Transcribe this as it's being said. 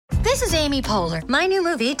This is Amy Poehler. My new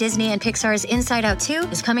movie, Disney and Pixar's Inside Out 2,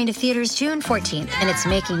 is coming to theaters June 14th, and it's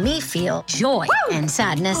making me feel joy and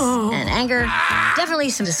sadness and anger, definitely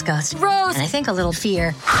some disgust, and I think a little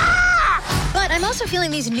fear. But I'm also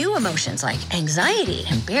feeling these new emotions like anxiety,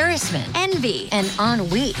 embarrassment, envy, and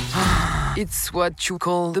ennui. It's what you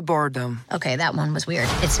call the boredom. Okay, that one was weird.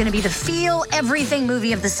 It's gonna be the feel everything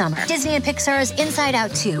movie of the summer. Disney and Pixar's Inside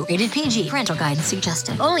Out 2, rated PG, parental guidance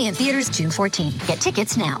suggested. Only in theaters June 14th. Get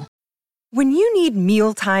tickets now. When you need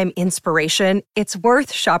mealtime inspiration, it's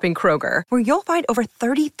worth shopping Kroger, where you'll find over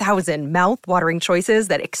 30,000 mouth-watering choices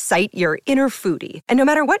that excite your inner foodie. And no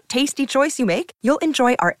matter what tasty choice you make, you'll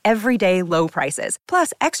enjoy our everyday low prices,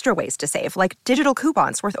 plus extra ways to save, like digital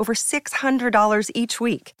coupons worth over $600 each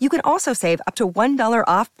week. You can also save up to $1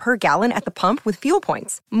 off per gallon at the pump with fuel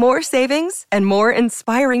points. More savings and more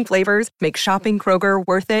inspiring flavors make shopping Kroger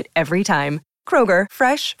worth it every time. Kroger,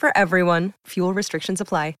 fresh for everyone. Fuel restrictions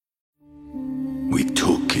apply. We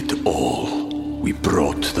took it all. We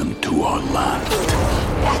brought them to our land.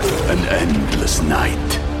 An endless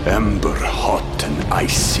night, ember hot and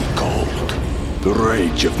icy cold. The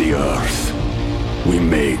rage of the earth. We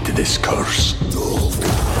made this curse.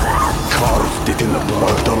 Carved it in the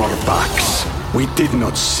blood on our backs. We did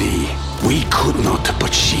not see. We could not,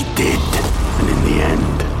 but she did. And in the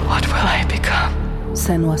end... What will I become?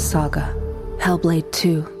 Senua's Saga. Hellblade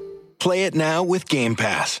 2. Play it now with Game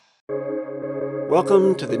Pass.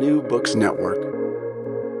 Welcome to the New Books Network.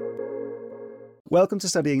 Welcome to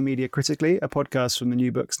Studying Media Critically, a podcast from the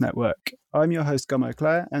New Books Network. I'm your host, Gummo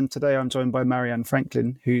Clare, and today I'm joined by Marianne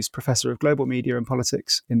Franklin, who's Professor of Global Media and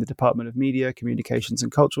Politics in the Department of Media, Communications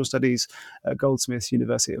and Cultural Studies at Goldsmiths,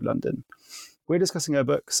 University of London. We're discussing her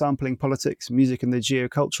book, Sampling Politics, Music and the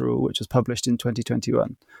Geocultural, which was published in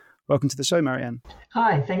 2021. Welcome to the show, Marianne.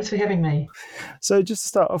 Hi, thanks for having me. So just to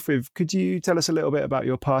start off with, could you tell us a little bit about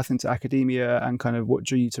your path into academia and kind of what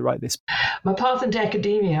drew you to write this? My path into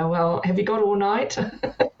academia, well, have you got all night?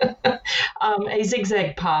 A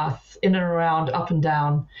zigzag path in and around, up and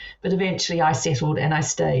down, but eventually I settled and I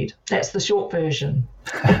stayed. That's the short version.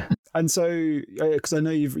 And so, because I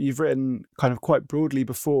know you've written kind of quite broadly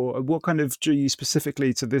before, what kind of drew you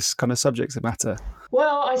specifically to this kind of subject matter?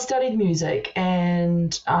 Well, I studied music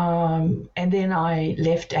and then I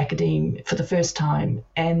left academia for the first time,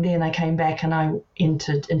 and then I came back and I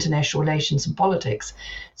entered international relations and politics.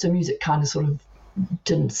 So music kind of sort of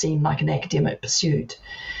didn't seem like an academic pursuit.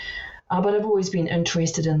 But I've always been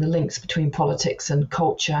interested in the links between politics and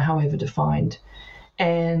culture, however defined,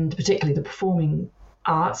 and particularly the performing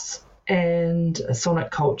arts and sonic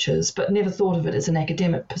cultures, but never thought of it as an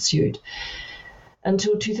academic pursuit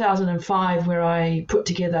until 2005, where I put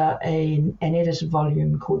together an edited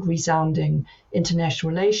volume called Resounding International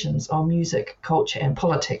Relations on Music, Culture and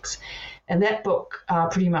Politics. And that book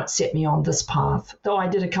pretty much set me on this path, though I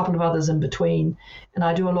did a couple of others in between, and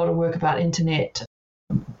I do a lot of work about internet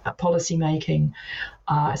policy making,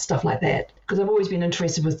 stuff like that, because I've always been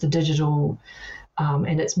interested with the digital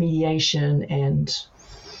and its mediation and,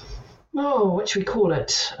 what should we call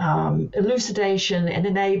it, elucidation and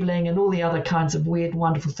enabling and all the other kinds of weird,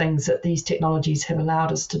 wonderful things that these technologies have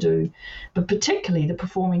allowed us to do, but particularly the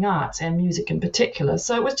performing arts and music in particular.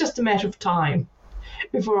 So it was just a matter of time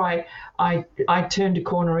before I turned a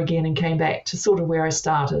corner again and came back to sort of where I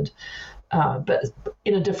started, but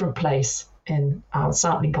in a different place. And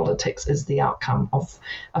Sampling Politics is the outcome of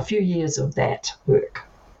a few years of that work,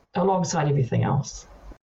 alongside everything else.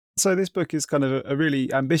 So this book is kind of a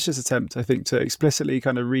really ambitious attempt, I think, to explicitly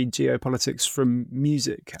kind of read geopolitics from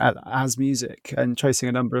music as music, and tracing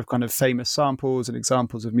a number of kind of famous samples and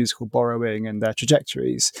examples of musical borrowing and their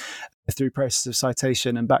trajectories through process of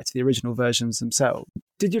citation and back to the original versions themselves.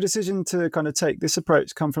 Did your decision to kind of take this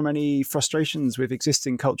approach come from any frustrations with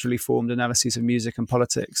existing culturally formed analyses of music and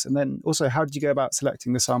politics? And then also, how did you go about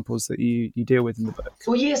selecting the samples that you deal with in the book?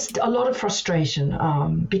 Well, yes, a lot of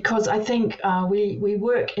frustration, because I think we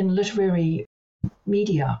work in literary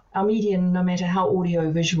media. Our medium, no matter how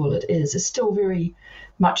audio-visual it is still very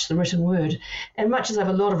much the written word. And much as I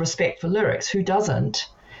have a lot of respect for lyrics, who doesn't?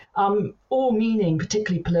 All meaning,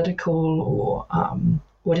 particularly political or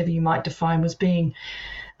whatever you might define, was being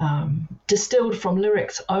distilled from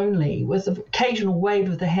lyrics only, with an occasional wave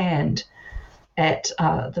of the hand at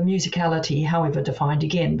the musicality, however defined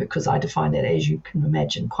again, because I define that, as you can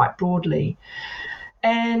imagine, quite broadly.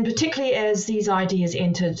 And particularly as these ideas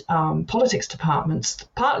entered politics departments,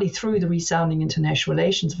 partly through the Resounding International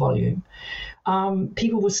Relations volume,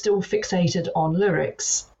 people were still fixated on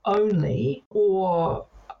lyrics only, or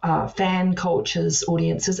fan cultures,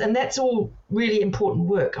 audiences, and that's all really important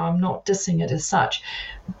work. I'm not dissing it as such.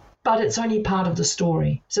 but it's only part of the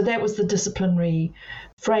story. So that was the disciplinary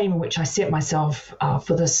frame in which I set myself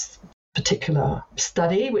for this particular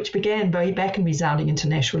study, which began way back in Resounding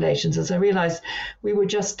International Relations, as I realized we were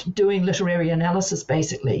just doing literary analysis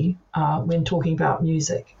basically when talking about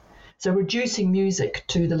music. So reducing music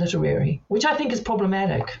to the literary, which I think is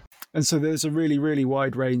problematic. And so there's a really, really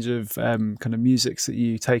wide range of kind of musics that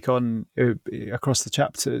you take on across the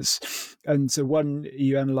chapters. And so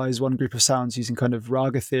you analyse one group of sounds using kind of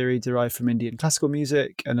raga theory derived from Indian classical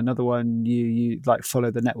music, and another one you like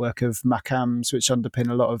follow the network of maqams, which underpin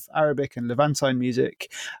a lot of Arabic and Levantine music.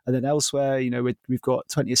 And then elsewhere, we've got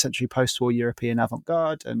 20th century post-war European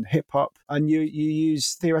avant-garde and hip-hop. And you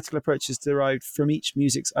use theoretical approaches derived from each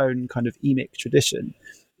music's own kind of emic tradition,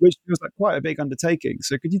 which feels like quite a big undertaking.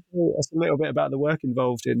 So could you tell us a little bit about the work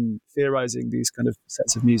involved in theorising these kind of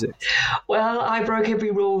sets of music? Well, I broke every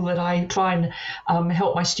rule that I try and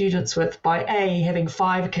help my students with by having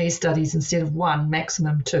 5 case studies instead of 1,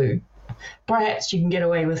 maximum 2. Perhaps you can get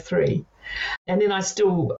away with 3. And then I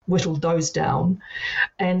still whittled those down.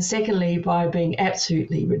 And secondly, by being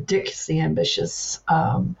absolutely ridiculously ambitious.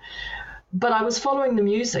 But I was following the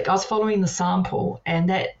music, I was following the sample, and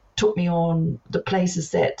that took me on the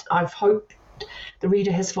places that I've hoped the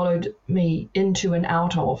reader has followed me into and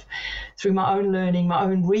out of through my own learning, my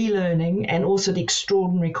own relearning, and also the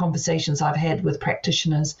extraordinary conversations I've had with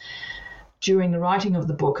practitioners during the writing of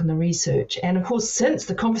the book and the research. And of course, since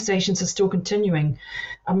the conversations are still continuing,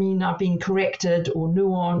 I mean, I've been corrected or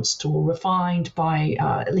nuanced or refined by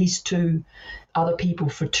at least 2 other people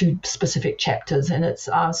for 2 specific chapters. And it's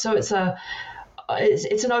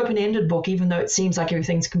an open-ended book, even though it seems like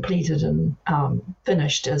everything's completed and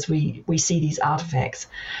finished as we see these artifacts.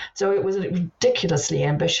 So it was ridiculously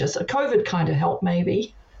ambitious. COVID kind of helped,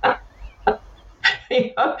 maybe.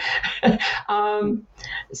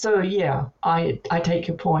 So yeah, I take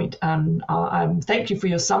your point, and thank you for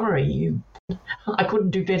your summary. I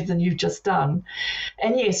couldn't do better than you've just done.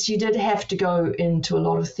 And yes, you did have to go into a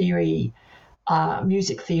lot of theory.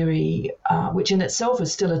 Music theory, which in itself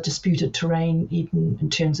is still a disputed terrain, even in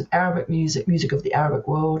terms of Arabic music of the Arabic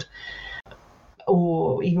world,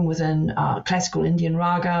 or even within classical Indian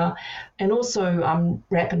raga, and also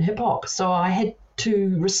rap and hip hop. So I had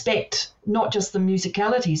to respect not just the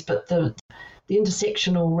musicalities, but the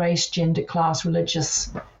intersectional race, gender, class,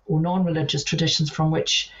 religious or non-religious traditions from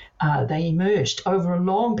which they emerged over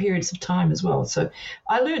long periods of time as well. So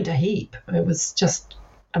I learned a heap. It was just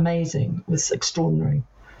amazing. It was extraordinary.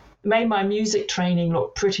 It made my music training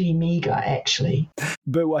look pretty meagre, actually.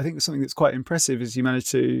 But I think something that's quite impressive is you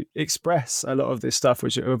managed to express a lot of this stuff,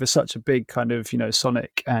 which over such a big kind of,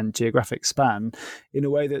 sonic and geographic span, in a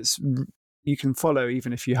way that's you can follow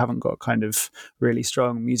even if you haven't got kind of really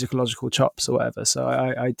strong musicological chops or whatever. So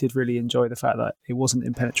I did really enjoy the fact that it wasn't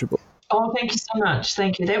impenetrable. Oh, thank you so much.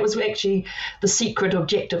 Thank you. That was actually the secret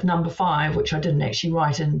objective number 5, which I didn't actually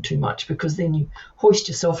write in too much because then you hoist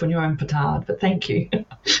yourself on your own petard. But thank you.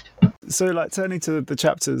 So, like, turning to the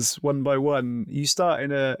chapters one by one, you start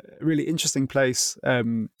in a really interesting place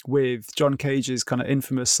with John Cage's kind of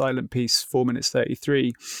infamous silent piece, 4 minutes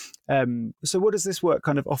 33. So what does this work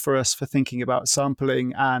kind of offer us for thinking about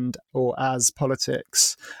sampling and or as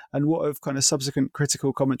politics? And what have kind of subsequent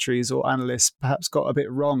critical commentaries or analysts perhaps got a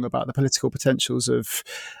bit wrong about the political potentials of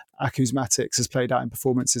acousmatics as played out in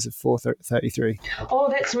performances of 433? Oh,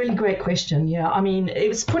 that's a really great question. Yeah, I mean, it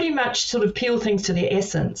was pretty much sort of peel things to their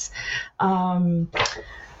essence. And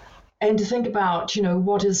to think about,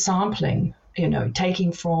 what is sampling,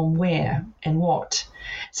 taking from where and what.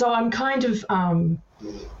 So I'm kind of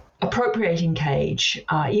appropriating Cage,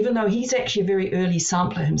 even though he's actually a very early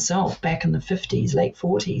sampler himself back in the 50s, late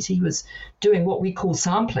 40s. He was doing what we call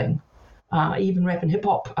sampling, even rap and hip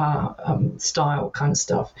hop style kind of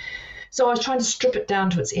stuff. So I was trying to strip it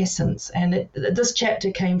down to its essence. And this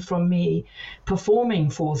chapter came from me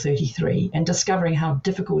performing 433 and discovering how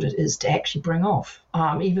difficult it is to actually bring off.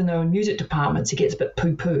 Even though in music departments it gets a bit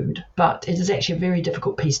poo-pooed, but it is actually a very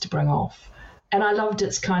difficult piece to bring off. And I loved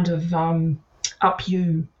its kind of up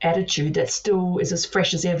you attitude that still is as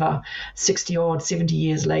fresh as ever 70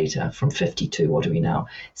 years later, from 52, what are we now,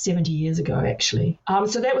 70 years ago actually.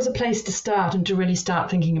 So that was a place to start and to really start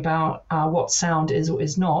thinking about what sound is or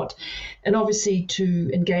is not, and obviously to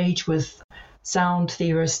engage with sound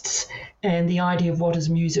theorists and the idea of what is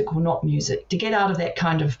music or not music, to get out of that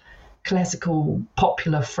kind of classical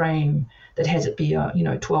popular frame that has it be a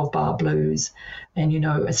 12-bar blues and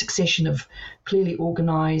a succession of clearly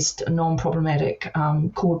organized, non-problematic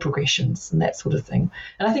chord progressions and that sort of thing.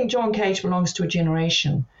 And I think John Cage belongs to a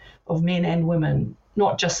generation of men and women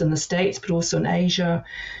not just in the States, but also in Asia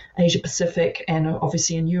Pacific, and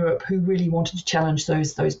obviously in Europe, who really wanted to challenge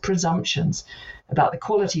those presumptions about the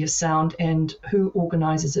quality of sound and who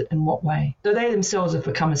organizes it in what way. So they themselves have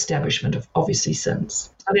become establishment, obviously, since.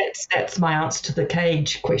 So that's my answer to the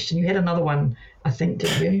Cage question. You had another one, I think,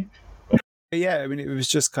 did you? Yeah, I mean, it was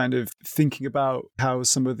just kind of thinking about how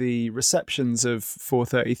some of the receptions of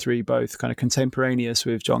 433, both kind of contemporaneous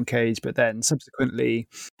with John Cage, but then subsequently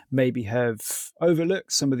maybe have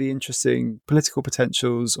overlooked some of the interesting political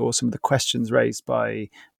potentials or some of the questions raised by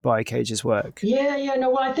Cage's work.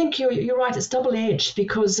 Well, I think you're right. It's double-edged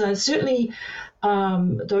because certainly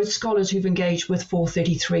those scholars who've engaged with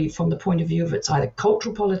 433 from the point of view of its either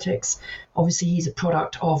cultural politics, obviously he's a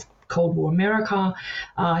product of Cold War America.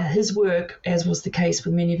 His work, as was the case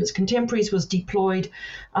with many of his contemporaries, was deployed,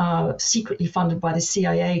 secretly funded by the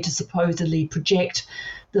CIA to supposedly project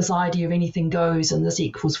this idea of anything goes and this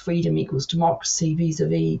equals freedom equals democracy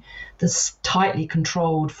vis-a-vis this tightly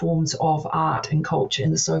controlled forms of art and culture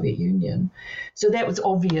in the Soviet Union. So that was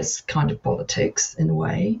obvious kind of politics in a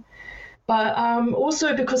way. But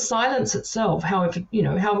also because silence itself, however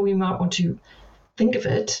we might want to think of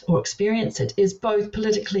it or experience it, is both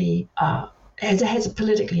politically, has a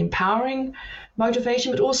politically empowering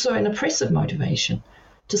motivation, but also an oppressive motivation.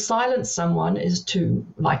 To silence someone is to,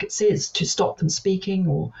 like it says, to stop them speaking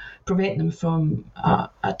or prevent them from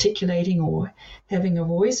articulating or having a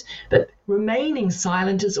voice. But remaining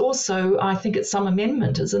silent is also, I think it's some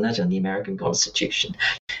amendment, isn't it, in the American Constitution?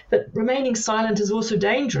 But remaining silent is also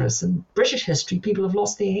dangerous. In British history, people have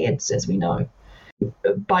lost their heads, as we know,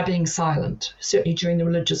 by being silent, certainly during the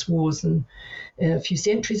religious wars and a few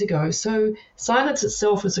centuries ago. So silence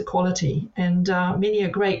itself is a quality, and many a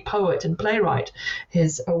great poet and playwright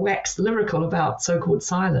has waxed lyrical about so-called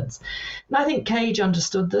silence. And I think Cage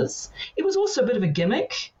understood this. It was also a bit of a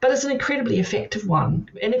gimmick, but it's an incredibly effective one.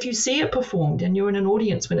 And if you see it performed and you're in an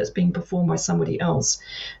audience when it's being performed by somebody else,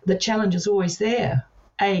 the challenge is always there.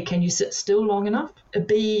 A, can you sit still long enough?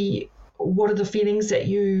 B, what are the feelings that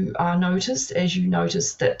you notice as you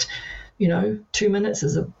notice that, 2 minutes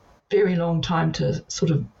is a very long time to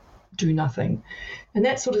sort of do nothing and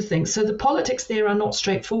that sort of thing. So the politics there are not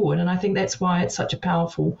straightforward. And I think that's why it's such a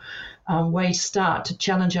powerful way to start to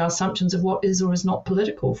challenge our assumptions of what is or is not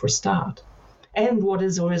political for a start, and what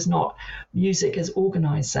is or is not music as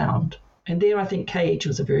organized sound. And there I think Cage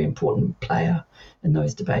was a very important player in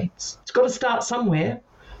those debates. It's got to start somewhere.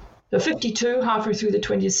 So 52, halfway through the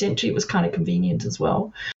 20th century, it was kind of convenient as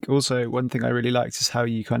well. Also, one thing I really liked is how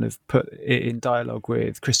you kind of put it in dialogue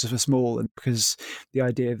with Christopher Small, and because the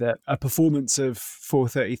idea that a performance of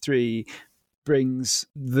 433 brings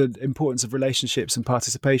the importance of relationships and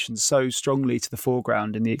participation so strongly to the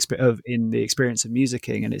foreground in the experience of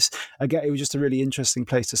musicking. And it was just a really interesting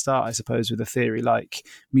place to start, I suppose, with a theory like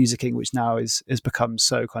musicking, which now has become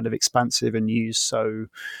so kind of expansive and used so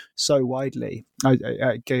widely.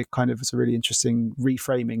 I kind of was a really interesting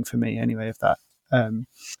reframing for me anyway of that.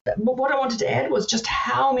 But what I wanted to add was just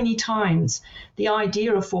how many times the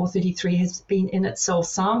idea of 433 has been in itself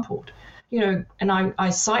sampled. And I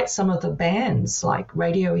cite some of the bands like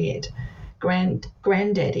Radiohead,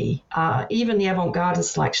 Grandaddy, even the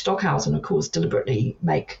avant-gardists like Stockhausen, of course, deliberately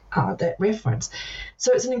make that reference.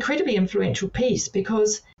 So it's an incredibly influential piece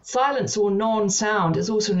because silence or non-sound is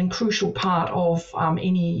also a crucial part of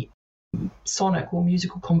any sonic or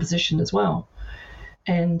musical composition as well.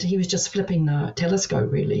 And he was just flipping the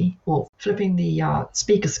telescope, really, or flipping the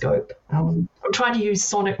speaker scope. I'm trying to use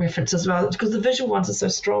sonic references rather because the visual ones are so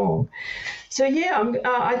strong. So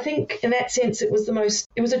I think in that sense it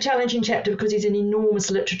was a challenging chapter because he's an enormous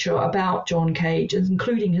literature about John Cage,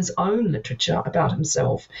 including his own literature about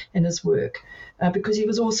himself and his work, because he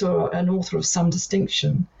was also an author of some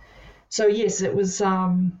distinction. So yes, it was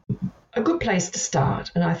a good place to start,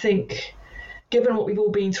 and I think, given what we've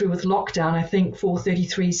all been through with lockdown, I think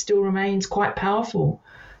 433 still remains quite powerful,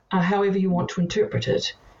 however you want to interpret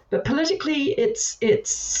it. But politically,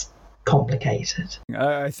 it's complicated.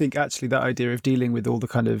 I think actually that idea of dealing with all the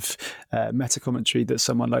kind of meta-commentary that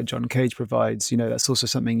someone like John Cage provides, that's also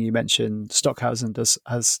something you mentioned. Stockhausen does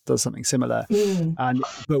something similar,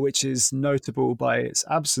 but which is notable by its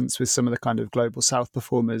absence with some of the kind of Global South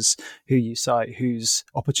performers who you cite, whose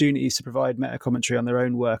opportunities to provide meta-commentary on their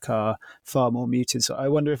own work are far more muted. So I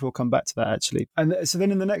wonder if we'll come back to that actually. And so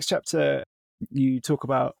then in the next chapter, you talk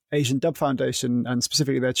about Asian Dub Foundation and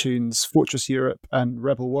specifically their tunes Fortress Europe and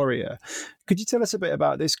Rebel Warrior. Could you tell us a bit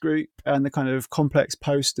about this group and the kind of complex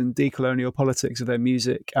post and decolonial politics of their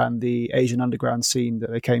music and the Asian underground scene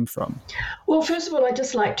that they came from? Well, first of all, I'd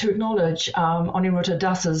just like to acknowledge Aniruddha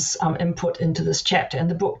Das's input into this chapter and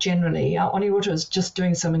the book generally. Aniruddha is just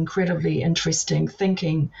doing some incredibly interesting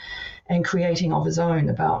thinking and creating of his own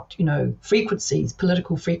about, frequencies,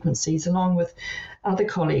 political frequencies, along with other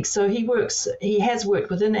colleagues. So he has worked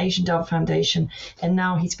within Asian Dub Foundation, and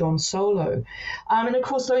now he's gone solo. And of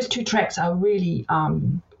course, those two tracks are really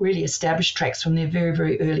established tracks from their very,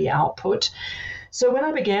 very early output. So when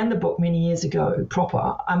I began the book many years ago,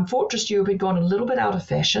 proper, Fortress Europe had gone a little bit out of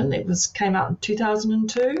fashion. It came out in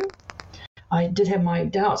 2002. I did have my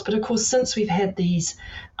doubts, but of course, since we've had these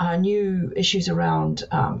new issues around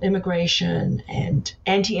immigration and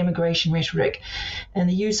anti-immigration rhetoric and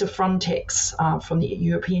the use of Frontex from the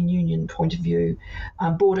European Union point of view,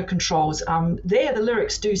 border controls, the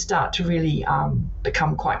lyrics do start to really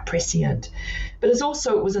become quite prescient. But it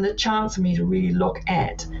was a chance for me to really look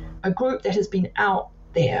at a group that has been out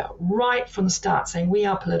there right from the start saying we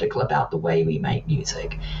are political about the way we make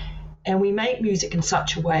music. And we make music in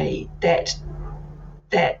such a way that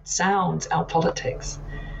sounds our politics.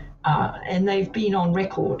 And they've been on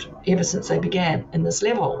record ever since they began in this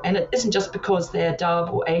level. And it isn't just because they're dub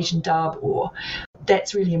or Asian dub, or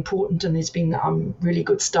that's really important. And there's been really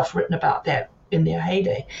good stuff written about that in their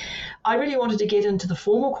heyday. I really wanted to get into the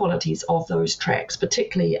formal qualities of those tracks,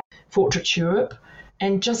 particularly Fortress Europe,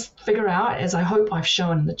 and just figure out, as I hope I've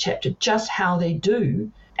shown in the chapter, just how they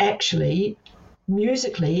do actually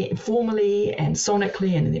musically, formally and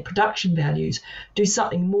sonically and in their production values do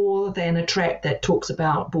something more than a track that talks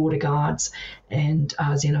about border guards and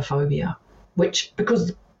xenophobia, which, because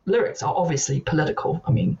the lyrics are obviously political,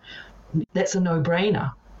 I mean, that's a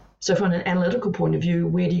no-brainer. So from an analytical point of view,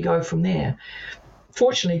 where do you go from there?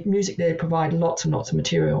 Fortunately, music there provide lots and lots of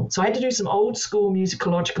material. So I had to do some old school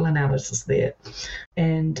musicological analysis there.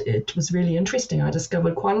 And it was really interesting. I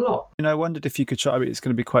discovered quite a lot. I wondered if you could try, it's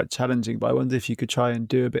going to be quite challenging, but I wonder if you could try and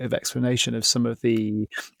do a bit of explanation of some of the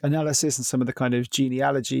analysis and some of the kind of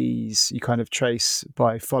genealogies you kind of trace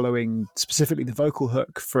by following specifically the vocal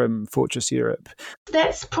hook from Fortress Europe.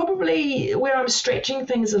 That's probably where I'm stretching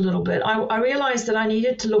things a little bit. I realized that I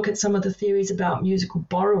needed to look at some of the theories about musical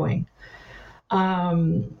borrowing.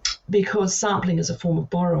 Because sampling is a form of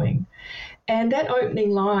borrowing. And that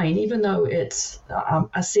opening line, even though it's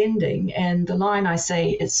ascending, and the line I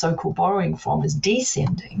say it's so-called borrowing from is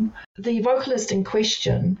descending, the vocalist in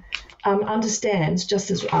question understands, just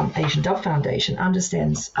as Asian Dub Foundation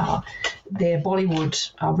understands their Bollywood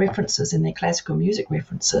references and their classical music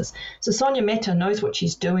references. So Sonia Mehta knows what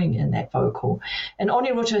she's doing in that vocal. And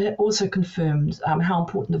Aniruddha also confirmed how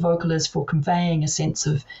important the vocal is for conveying a sense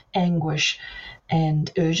of anguish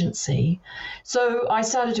and urgency. So I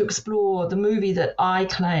started to explore the movie that I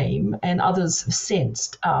claim and others have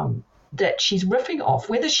sensed that she's riffing off,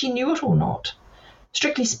 whether she knew it or not.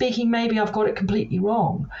 Strictly speaking, maybe I've got it completely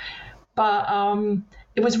wrong. But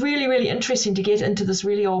it was really, really interesting to get into this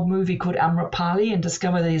really old movie called Amrapali and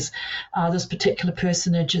discover there's this particular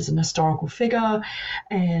personage is an historical figure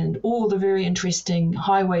and all the very interesting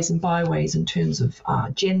highways and byways in terms of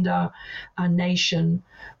gender, nation,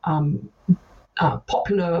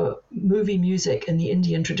 popular movie music in the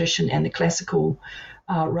Indian tradition and the classical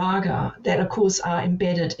raga that, of course, are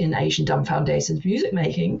embedded in Asian Dub Foundation's music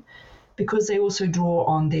making because they also draw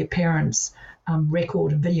on their parents'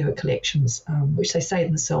 record and video collections, which they say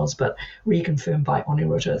themselves, but reconfirmed by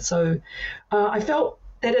Aniruddha. So I felt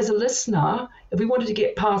that as a listener, if we wanted to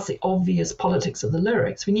get past the obvious politics of the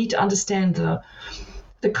lyrics, we need to understand the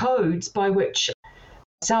codes by which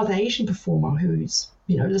South Asian performer who's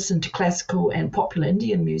listened to classical and popular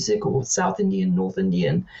Indian music or South Indian, North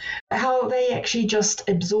Indian, how they actually just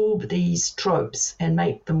absorb these tropes and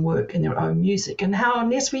make them work in their own music, and how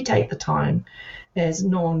unless we take the time as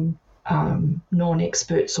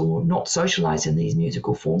non-experts or not socialized in these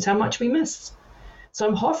musical forms, how much we miss. So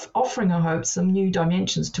I'm offering, I hope, some new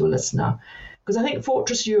dimensions to a listener, because I think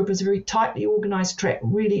Fortress Europe is a very tightly organized track,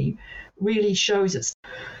 really, really shows its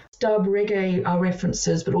dub reggae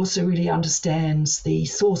references, but also really understands the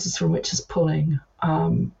sources from which it's pulling,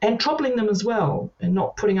 and troubling them as well, and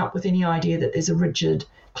not putting up with any idea that there's a rigid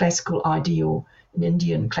classical ideal in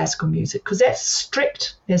Indian classical music, because that's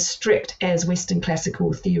strict as Western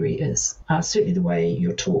classical theory is, certainly the way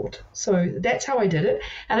you're taught. So that's how I did it.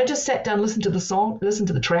 And I just sat down, listened to the song, listened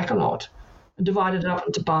to the track a lot, and divided it up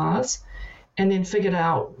into bars, and then figured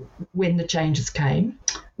out when the changes came,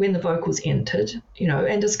 when the vocals entered,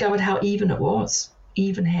 and discovered how even it was,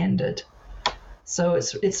 even-handed. So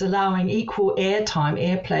it's allowing equal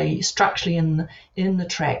airplay structurally in the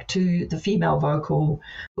track to the female vocal,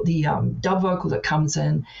 the dub vocal that comes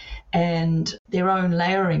in, and their own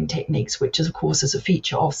layering techniques, which is, of course, is a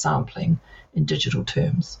feature of sampling in digital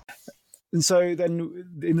terms. And so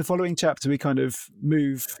then in the following chapter, we kind of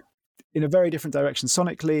move in a very different direction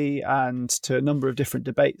sonically and to a number of different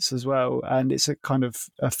debates as well. And it's a kind of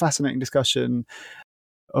a fascinating discussion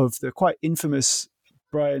of the quite infamous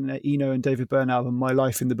Brian Eno and David Byrne album, My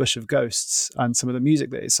Life in the Bush of Ghosts, and some of the music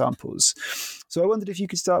that it samples. So I wondered if you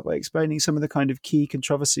could start by explaining some of the kind of key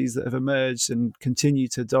controversies that have emerged and continue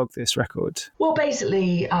to dog this record. Well,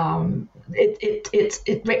 basically,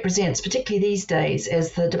 it represents, particularly these days,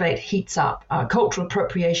 as the debate heats up, cultural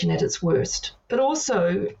appropriation at its worst. But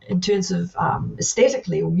also, in terms of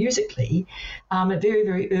aesthetically or musically, a very,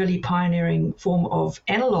 very early pioneering form of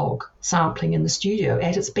analog sampling in the studio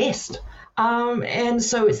at its best. And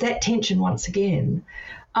so it's that tension once again.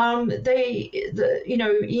 Eno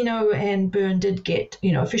and Byrne did get,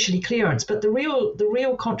 officially clearance, but the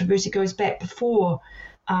real controversy goes back before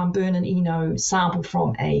Byrne and Eno sampled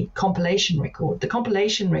from a compilation record. The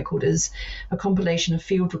compilation record is a compilation of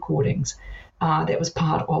field recordings that was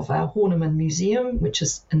part of our Horniman Museum, which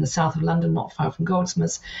is in the south of London, not far from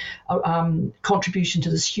Goldsmiths, contribution to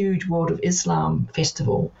this huge World of Islam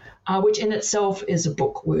festival, which in itself is a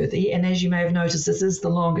book worthy. And as you may have noticed, this is the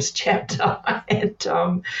longest chapter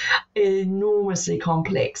and enormously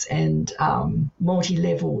complex and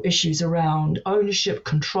multi-level issues around ownership,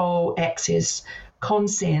 control, access,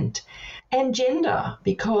 consent, and gender,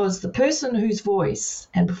 because the person whose voice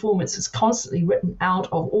and performance is constantly written out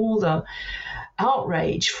of all the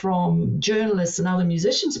outrage from journalists and other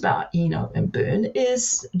musicians about Eno and Byrne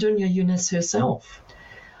is Dunya Yunus herself.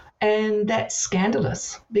 And that's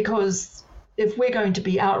scandalous, because if we're going to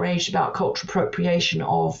be outraged about cultural appropriation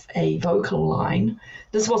of a vocal line,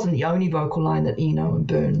 this wasn't the only vocal line that Eno and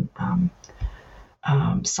Byrne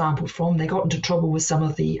sampled from. They got into trouble with some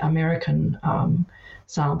of the American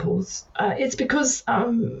samples. It's because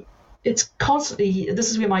it's constantly, this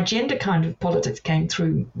is where my gender kind of politics came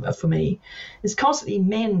through for me, it's constantly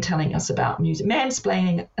men telling us about music,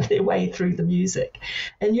 mansplaining their way through the music.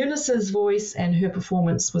 And Eunice's voice and her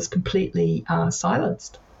performance was completely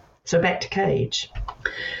silenced. So back to Cage.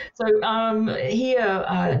 So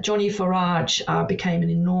here, Johnny Farage became an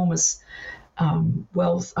enormous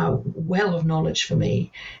well of knowledge for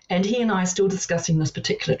me, and he and I are still discussing this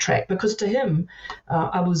particular track, because to him,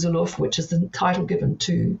 Abu Zuluf, which is the title given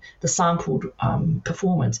to the sampled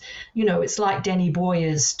performance, it's like Danny Boy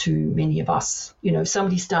is to many of us. If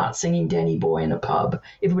somebody starts singing Danny Boy in a pub,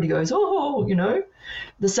 everybody goes, oh,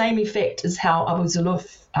 the same effect is how Abu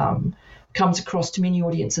Zuluf comes across to many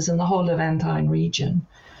audiences in the whole Levantine region,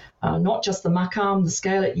 not just the maqam, the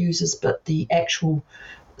scale it uses, but the actual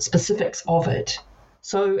specifics of it.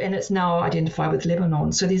 So, and it's now identified with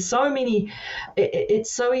Lebanon. So there's so many,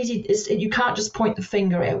 it's so easy, you can't just point the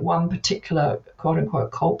finger at one particular quote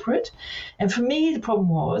unquote culprit. And for me, the problem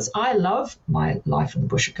was, I love My Life in the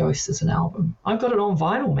Bush of Ghosts as an album. I've got it on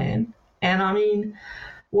vinyl, man. And I mean,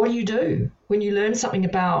 what do you do when you learn something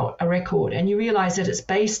about a record and you realize that it's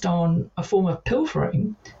based on a form of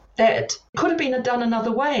pilfering that could have been done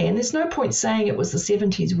another way? And there's no point saying it was the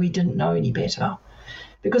 70s, we didn't know any better.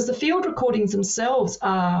 Because the field recordings themselves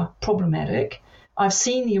are problematic. I've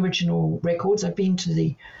seen the original records. I've been to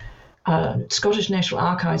the Scottish National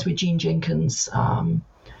Archives, where Gene Jenkins'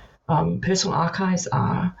 personal archives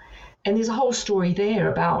are. And there's a whole story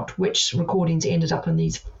there about which recordings ended up in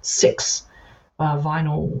these 6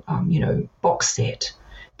 vinyl, box set.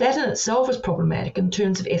 That in itself is problematic in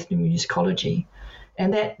terms of ethnomusicology.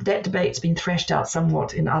 And that debate's been thrashed out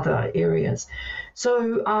somewhat in other areas.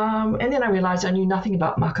 So, and then I realized I knew nothing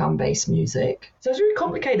about maqam-based music. So it's very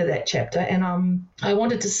complicated, that chapter. And I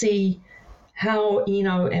wanted to see how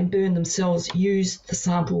Eno and Byrne themselves used the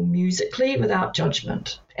sample musically without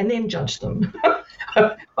judgment, and then judge them.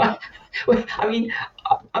 I mean,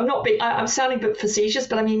 I'm sounding a bit facetious,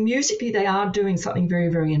 but I mean, musically they are doing something very,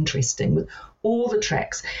 very interesting with all the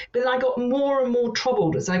tracks. But then I got more and more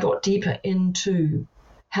troubled as I got deeper into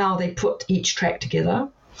how they put each track together.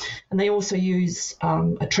 And they also use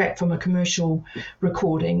a track from a commercial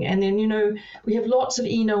recording. And then, we have lots of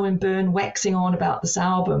Eno and Byrne waxing on about this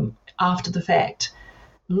album after the fact.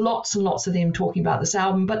 Lots and lots of them talking about this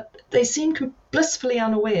album, but they seem blissfully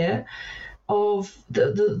unaware of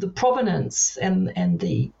the provenance and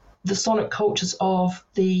the sonic cultures of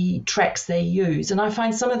the tracks they use. And I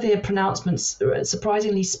find some of their pronouncements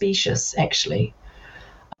surprisingly specious, actually.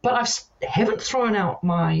 But I haven't thrown out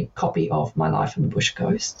my copy of My Life in the Bush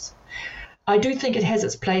Ghosts. I do think it has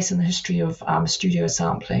its place in the history of studio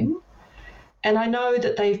sampling. And I know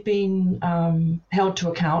that they've been held to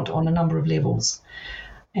account on a number of levels.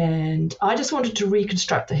 And I just wanted to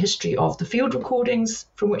reconstruct the history of the field recordings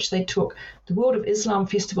from which they took, the World of Islam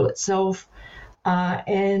Festival itself,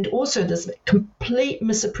 and also this complete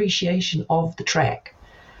misappreciation of the track.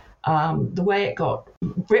 The way it got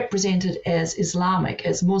represented as Islamic,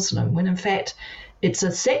 as Muslim, when in fact it's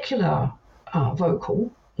a secular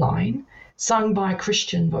vocal line sung by a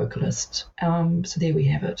Christian vocalist. So there we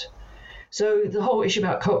have it. So the whole issue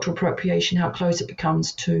about cultural appropriation, how close it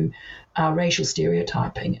becomes to racial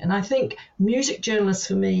stereotyping. And I think music journalists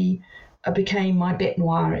for me became my bête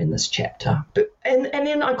noire in this chapter. And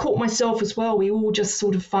then I caught myself as well. We all just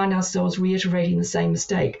sort of find ourselves reiterating the same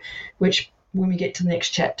mistake, which when we get to the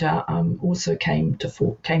next chapter also came to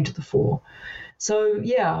the fore. So,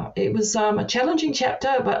 yeah, it was a challenging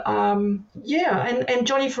chapter, but, and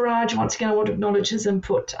Johnny Farage, once again, I want to acknowledge his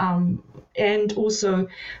input, and also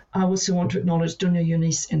I also want to acknowledge Dunya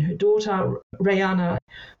Yunis and her daughter, Rayana,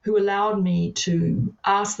 who allowed me to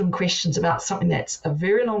ask them questions about something that's a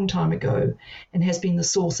very long time ago and has been the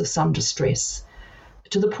source of some distress,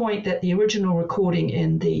 to the point that the original recording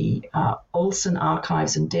in the Olsen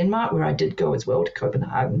archives in Denmark, where I did go as well to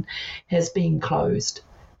Copenhagen, has been closed,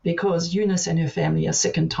 because Eunice and her family are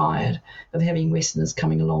sick and tired of having Westerners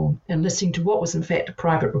coming along and listening to what was in fact a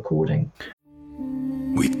private recording.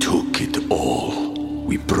 We took it all.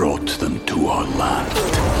 We brought them to our land.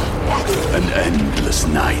 An endless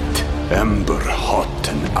night, ember hot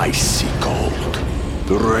and icy cold.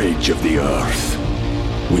 The rage of the earth.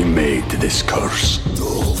 We made this curse.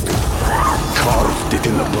 Carved it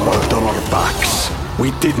in the blood on our backs.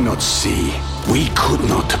 We did not see. We could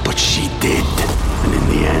not, but she did. And in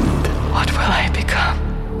the end, what will I become?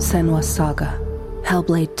 Senua's Saga.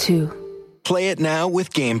 Hellblade 2. Play it now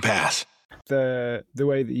with Game Pass. The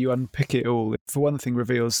way that you unpick it all, for one thing,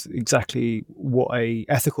 reveals exactly what a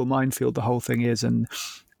ethical minefield the whole thing is, and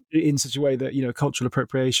in such a way that, you know, cultural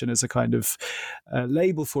appropriation as a kind of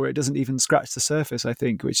label for it doesn't even scratch the surface, I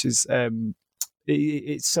think, which is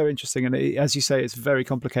it's so interesting. And as you say, it's very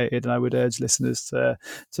complicated, and I would urge listeners to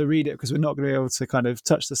read it, because we're not going to be able to kind of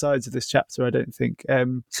touch the sides of this chapter, I don't think.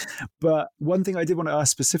 But one thing I did want to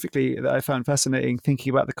ask specifically that I found fascinating,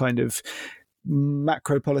 thinking about the kind of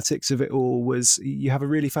macro politics of it all, was you have a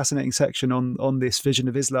really fascinating section on this Vision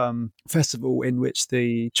of Islam festival, in which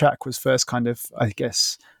the track was first kind of, I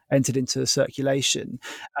guess, entered into circulation,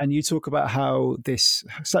 and you talk about how this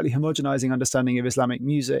slightly homogenizing understanding of Islamic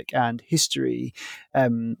music and history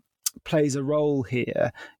plays a role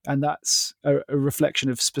here, and that's a reflection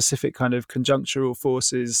of specific kind of conjunctural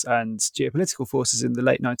forces and geopolitical forces in the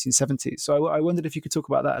late 1970s. So I wondered if you could talk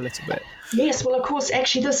about that a little bit. Yes, well, of course,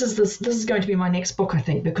 actually, this is going to be my next book, I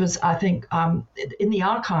think, because I think in the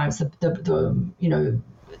archives, the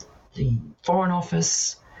Foreign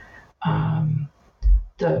Office,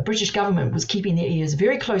 the British government was keeping their ears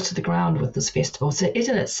very close to the ground with this festival. So it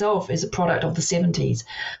in itself is a product of the 70s.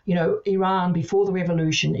 You know, Iran before the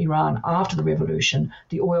revolution, Iran after the revolution,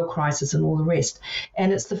 the oil crisis and all the rest.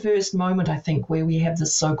 And it's the first moment, I think, where we have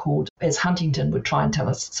this so-called, as Huntington would try and tell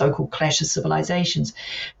us, so-called clash of civilizations.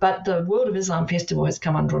 But the World of Islam Festival has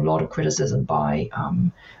come under a lot of criticism by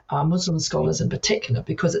Muslim scholars in particular,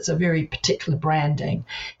 because it's a very particular branding.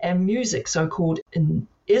 And music, so-called in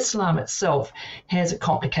Islam itself, has a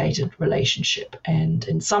complicated relationship, and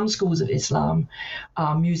in some schools of Islam,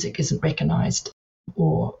 music isn't recognized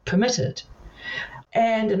or permitted.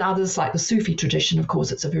 And in others, like the Sufi tradition, of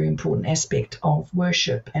course, it's a very important aspect of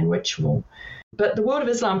worship and ritual. But the World of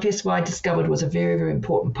Islam Festival, I discovered, was a very, very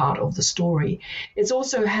important part of the story. It's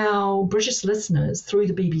also how British listeners through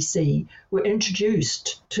the BBC were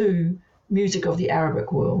introduced to music of the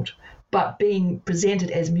Arabic world, but being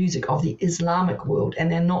presented as music of the Islamic world,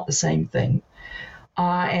 and they're not the same thing.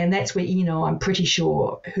 And that's where Eno, I'm pretty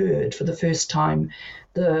sure, heard for the first time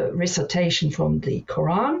the recitation from the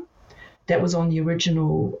Quran that was on the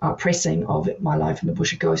original pressing of My Life in the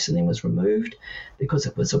Bush of Ghosts, and then was removed because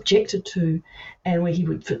it was objected to. And where he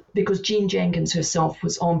would, because Jean Jenkins herself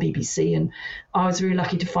was on BBC, and I was very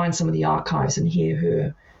lucky to find some of the archives and hear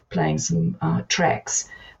her playing some tracks.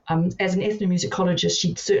 As an ethnomusicologist,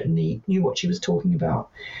 she certainly knew what she was talking about.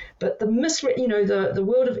 But the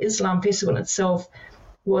World of Islam Festival itself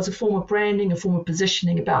was a form of branding, a form of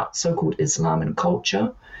positioning about so-called Islam and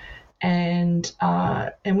culture. And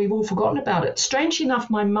we've all forgotten about it. Strangely enough,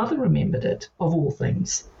 my mother remembered it, of all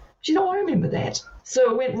things. Do you know, I remember that.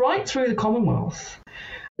 So it went right through the Commonwealth.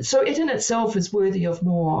 So it in itself is worthy of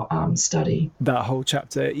more study. That whole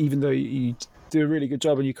chapter, even though you do a really good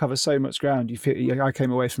job, and you cover so much ground. I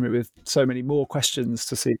came away from it with so many more questions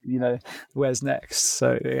to see, where's next.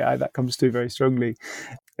 So yeah, that comes through very strongly.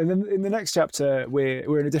 And then in the next chapter,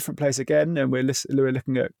 we're in a different place again, and we're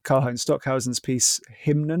looking at Karlheinz Stockhausen's piece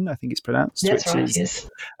Hymnen, I think it's pronounced. That's which right, is yes.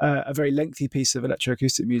 A very lengthy piece of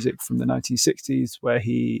electroacoustic music from the 1960s, where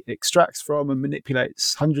he extracts from and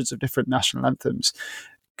manipulates hundreds of different national anthems.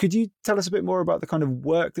 Could you tell us a bit more about the kind of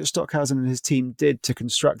work that Stockhausen and his team did to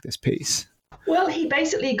construct this piece? Well, he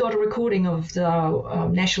basically got a recording of the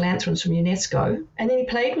national anthems from UNESCO, and then he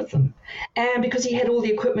played with them. And because he had all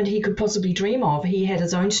the equipment he could possibly dream of, he had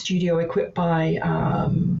his own studio equipped by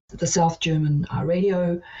the South German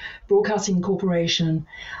Radio Broadcasting Corporation,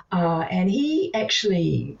 and he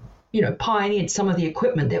actually, pioneered some of the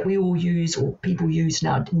equipment that we all use, or people use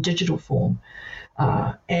now in digital form.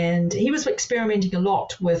 And he was experimenting a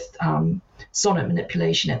lot with sonic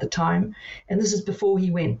manipulation at the time. And this is before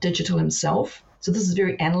he went digital himself. So this is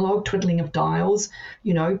very analog, twiddling of dials,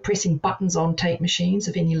 pressing buttons on tape machines,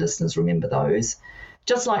 if any listeners remember those.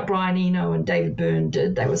 Just like Brian Eno and David Byrne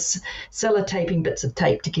did. They were sellotaping bits of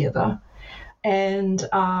tape together. And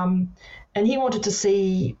he wanted to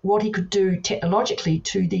see what he could do technologically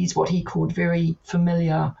to these, what he called very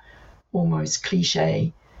familiar, almost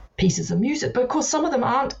cliche pieces of music. But of course, some of them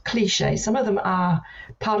aren't cliche. Some of them are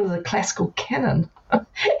part of the classical canon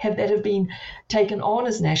that have been taken on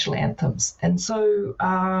as national anthems. And so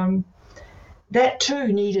that too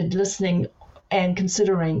needed listening and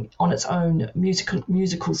considering on its own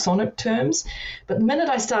musical sonic terms. But the minute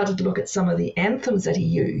I started to look at some of the anthems that he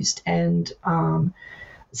used and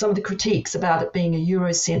some of the critiques about it being a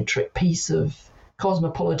Eurocentric piece of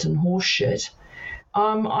cosmopolitan horseshit,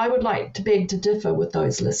 I would like to beg to differ with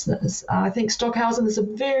those listeners. I think Stockhausen is a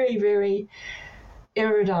very, very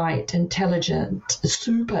erudite, intelligent,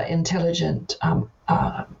 super intelligent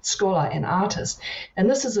scholar and artist. And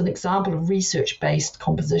this is an example of research-based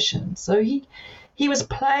composition. So he was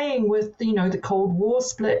playing with, the Cold War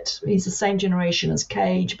split. He's the same generation as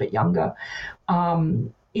Cage, but younger.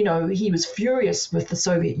 He was furious with the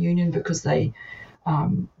Soviet Union because they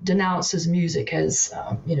denounced his music as,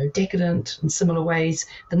 decadent in similar ways.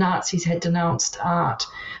 The Nazis had denounced art.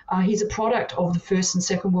 He's a product of the First and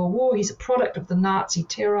Second World War. He's a product of the Nazi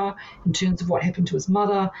terror in terms of what happened to his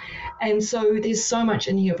mother. And so there's so much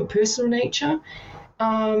in here of a personal nature,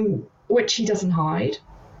 which he doesn't hide.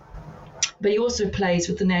 But he also plays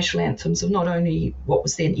with the national anthems of not only what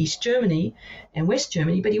was then East Germany and West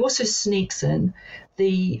Germany, but he also sneaks in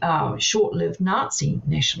the short-lived Nazi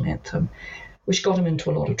national anthem, which got him into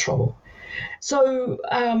a lot of trouble. So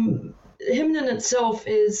Hymnen itself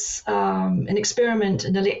is an experiment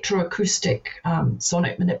in electroacoustic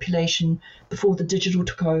sonic manipulation before the digital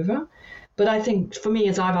took over. But I think, for me,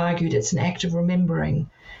 as I've argued, it's an act of remembering.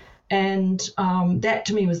 And that,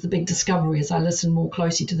 to me, was the big discovery as I listened more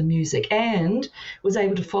closely to the music and was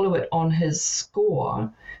able to follow it on his score.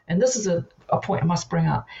 And this is a point I must bring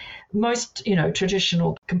up. Most,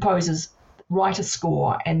 traditional composers write a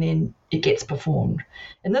score and then it gets performed.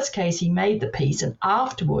 In this case, he made the piece and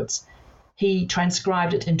afterwards he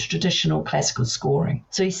transcribed it into traditional classical scoring.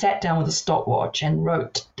 So he sat down with a stopwatch and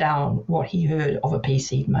wrote down what he heard of a piece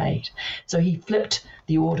he'd made. So he flipped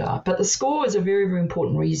the order. But the score is a very, very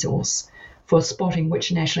important resource for spotting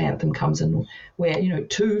which national anthem comes in, where,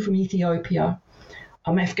 two from Ethiopia,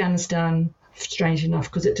 Afghanistan, strange enough,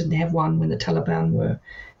 because it didn't have one when the Taliban were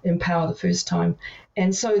in power the first time.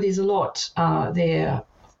 And so there's a lot there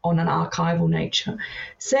on an archival nature.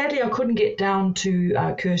 Sadly, I couldn't get down to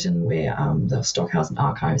Curtin, where the Stockhausen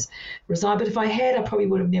archives reside, but if I had, I probably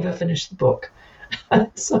would have never finished the book.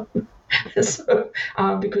 so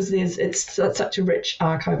because it's such a rich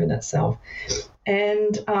archive in itself.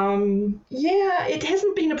 And it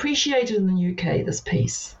hasn't been appreciated in the UK, this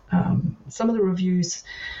piece. Some of the reviews,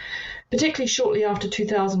 particularly shortly after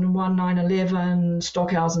 2001, 9/11,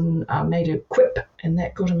 Stockhausen made a quip, and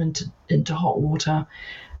that got him into hot water.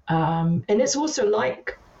 And it's also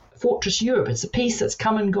like Fortress Europe. It's a piece that's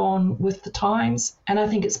come and gone with the times, and I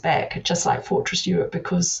think it's back, just like Fortress Europe,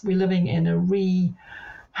 because we're living in a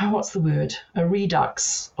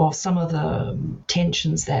redux of some of the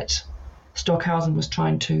tensions that Stockhausen was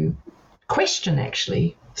trying to question,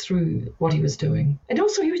 actually, through what he was doing. And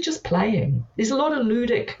also, he was just playing. There's a lot of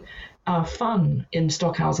ludic fun in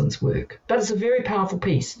Stockhausen's work, but it's a very powerful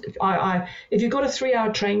piece. If you've got a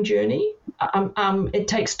 3-hour train journey, it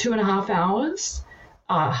takes 2.5 hours.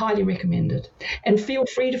 Highly recommended. And feel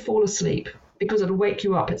free to fall asleep, because it'll wake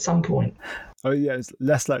you up at some point. Oh yeah, it's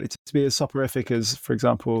less likely to be as soporific as, for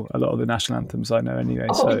example, a lot of the national anthems I know anyway.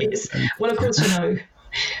 Oh, yes. Well, of course,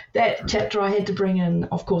 that chapter I had to bring in,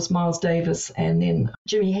 of course, Miles Davis and then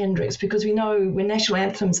Jimi Hendrix, because we know when national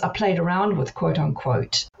anthems are played around with, quote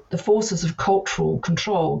unquote, the forces of cultural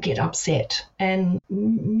control get upset. And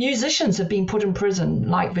musicians have been put in prison,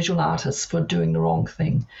 like visual artists, for doing the wrong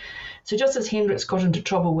thing. So just as Hendrix got into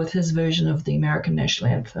trouble with his version of the American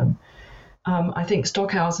national anthem, I think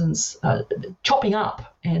Stockhausen's chopping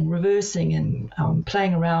up and reversing and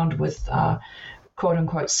playing around with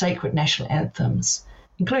quote-unquote sacred national anthems,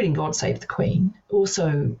 including God Save the Queen,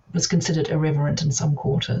 also was considered irreverent in some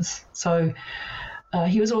quarters. So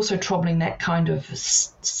he was also troubling that kind of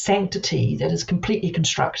sanctity that is completely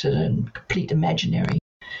constructed and complete imaginary,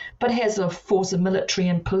 but has a force of military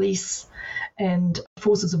and police and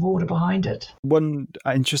forces of order behind it. One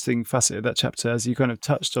interesting facet of that chapter, as you kind of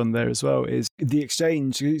touched on there as well, is the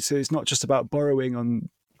exchange. So it's not just about borrowing on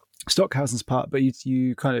Stockhausen's part, but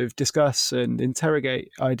you kind of discuss and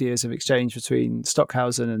interrogate ideas of exchange between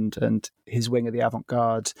Stockhausen and his wing of the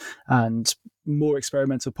avant-garde and more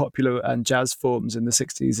experimental popular and jazz forms in the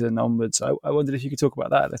 60s and onwards. I wondered if you could talk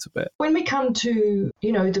about that a little bit. When we come to,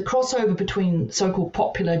 the crossover between so-called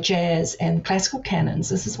popular jazz and classical canons,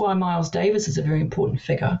 this is why Miles Davis is a very important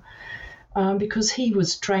figure, because he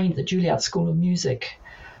was trained at the Juilliard School of Music.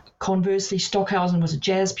 Conversely, Stockhausen was a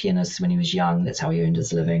jazz pianist when he was young. That's how he earned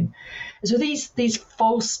his living. And so these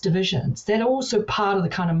false divisions, they're also part of the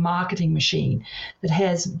kind of marketing machine that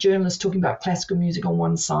has journalists talking about classical music on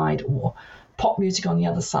one side or pop music on the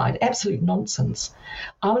other side. Absolute nonsense.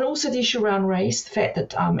 And also the issue around race, the fact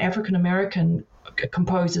that African-American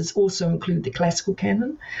composers also include the classical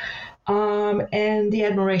canon. And the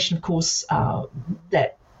admiration, of course,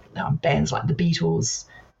 that bands like the Beatles,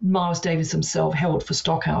 Miles Davis himself held for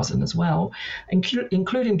Stockhausen as well,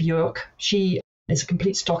 including Björk. She is a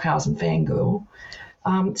complete Stockhausen fangirl.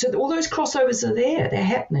 So all those crossovers are there, they're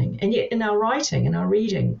happening. And yet in our writing, in our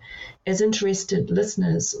reading, as interested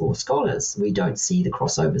listeners or scholars, we don't see the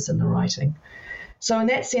crossovers in the writing. So in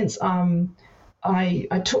that sense, I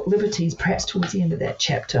took liberties, perhaps towards the end of that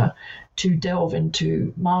chapter, to delve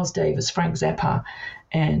into Miles Davis, Frank Zappa,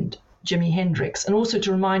 and Jimi Hendrix, and also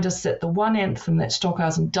to remind us that the one anthem that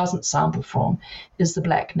Stockhausen doesn't sample from is the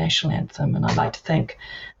Black National Anthem. And I'd like to thank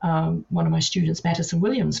one of my students, Madison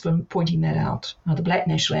Williams, for pointing that out. The Black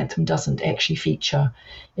National Anthem doesn't actually feature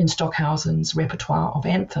in Stockhausen's repertoire of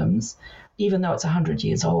anthems, even though it's 100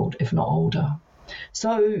 years old, if not older.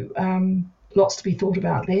 So lots to be thought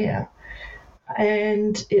about there.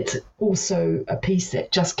 And it's also a piece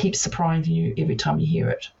that just keeps surprising you every time you hear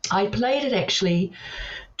it. I played it actually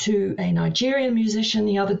to a Nigerian musician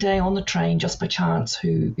the other day on the train, just by chance,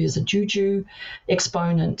 who is a juju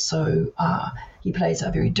exponent. So he plays a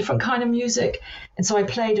very different kind of music. And so I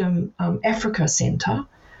played him Africa Center.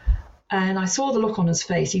 And I saw the look on his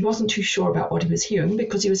face. He wasn't too sure about what he was hearing,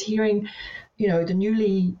 because he was hearing, the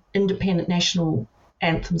newly independent national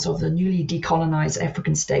anthems of the newly decolonized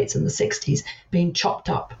African states in the 60s being chopped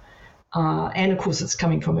up. And of course, it's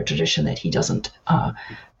coming from a tradition that he doesn't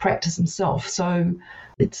practice himself. So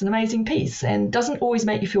it's an amazing piece and doesn't always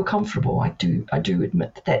make you feel comfortable. I do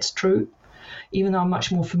admit that that's true, even though I'm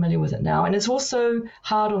much more familiar with it now. And it's also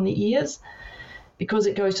hard on the ears because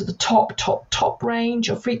it goes to the top range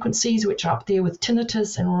of frequencies, which are up there with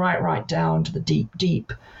tinnitus, and right down to the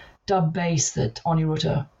deep dub bass that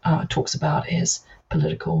Aniruta talks about as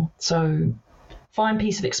political. So fine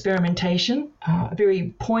piece of experimentation, a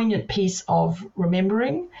very poignant piece of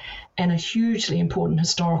remembering, and a hugely important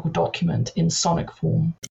historical document in sonic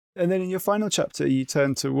form. And then in your final chapter, you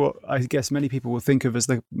turn to what I guess many people will think of as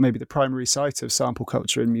maybe the primary site of sample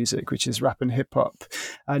culture in music, which is rap and hip hop.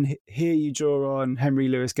 And here you draw on Henry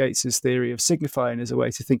Louis Gates's theory of signifying as a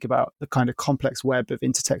way to think about the kind of complex web of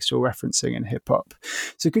intertextual referencing in hip hop.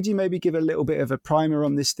 So could you maybe give a little bit of a primer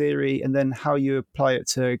on this theory and then how you apply it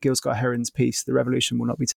to Gil Scott-Heron's piece, The Revolution Will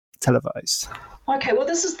Not Be Televised? Okay, well,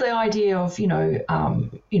 this is the idea of,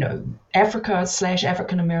 Africa /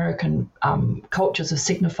 African-American cultures of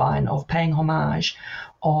signifying, of paying homage,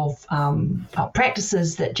 of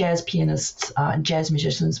practices that jazz pianists and jazz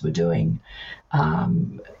musicians were doing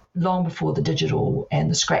long before the digital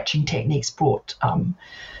and the scratching techniques brought,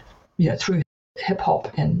 through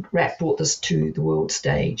hip-hop and rap brought this to the world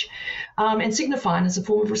stage. And signifying is a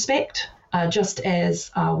form of respect, just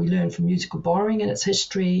as we learn from musical borrowing in its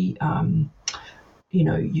history.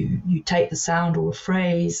 You take the sound or a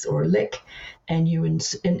phrase or a lick and you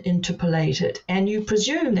interpolate it, and you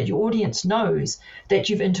presume that your audience knows that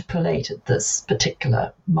you've interpolated this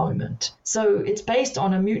particular moment. So it's based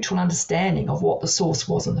on a mutual understanding of what the source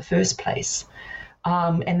was in the first place.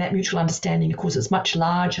 And that mutual understanding, of course, is much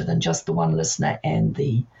larger than just the one listener and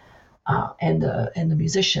the and the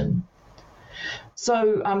musician.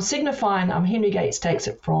 So signifying, Henry Gates takes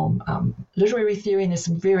it from literary theory, and there's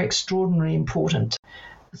some very extraordinary important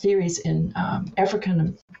theories in African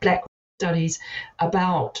and Black studies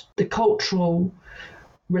about the cultural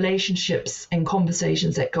relationships and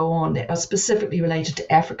conversations that go on that are specifically related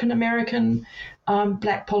to African American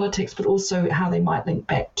Black politics, but also how they might link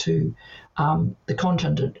back to the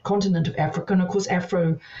continent of Africa, and of course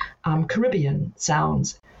Afro-Caribbean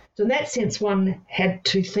sounds. So in that sense, one had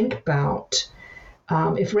to think about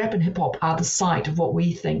if rap and hip hop are the site of what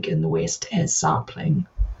we think in the West as sampling.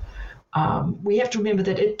 We have to remember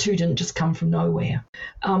that it too didn't just come from nowhere.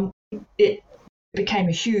 It became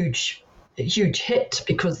a huge hit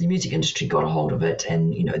because the music industry got a hold of it,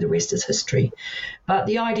 and the rest is history. But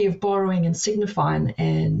the idea of borrowing and signifying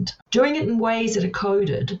and doing it in ways that are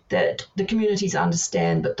coded that the communities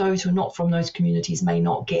understand, but those who are not from those communities may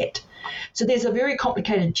not get. So there's a very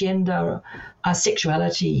complicated gender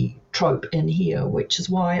sexuality trope in here, which is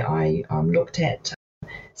why I looked at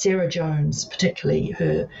Sarah Jones, particularly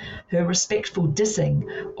her respectful dissing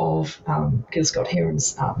of Gil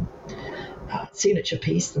Scott-Heron's signature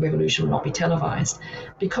piece, The Revolution Will Not Be Televised,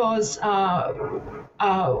 because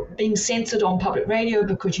being censored on public radio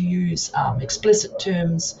because you use explicit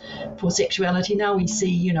terms for sexuality. Now we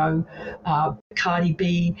see, Cardi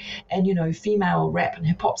B and, female rap and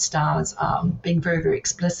hip hop stars being very, very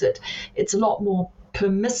explicit. It's a lot more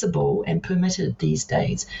permissible and permitted these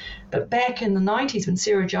days. But back in the 90s when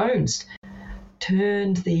Sarah Jones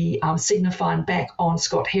turned the signifying back on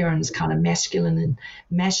Scott-Heron's kind of masculine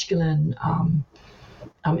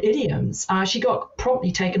idioms, she got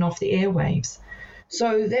promptly taken off the airwaves.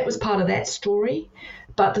 So that was part of that story.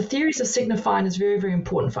 But the theories of signifying is very, very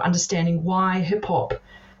important for understanding why hip-hop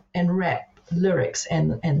and rap lyrics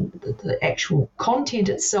and the actual content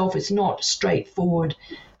itself is not straightforward,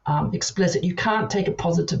 explicit. You can't take a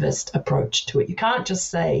positivist approach to it. You can't just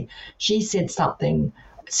say, she said something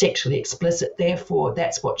sexually explicit, therefore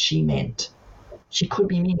that's what she meant. She could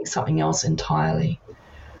be meaning something else entirely.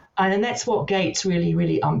 And that's what Gates really,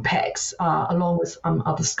 really unpacks, along with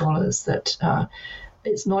other scholars, that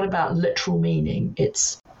it's not about literal meaning.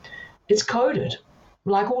 It's coded,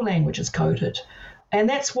 like all language is coded. And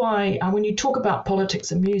that's why when you talk about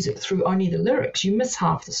politics and music through only the lyrics, you miss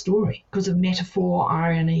half the story because of metaphor,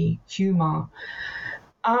 irony, humor.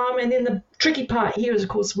 And then the tricky part here is, of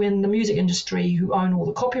course, when the music industry, who own all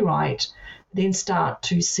the copyright, then start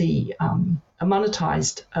to see a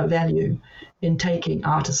monetized value in taking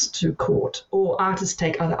artists to court, or artists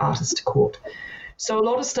take other artists to court. So a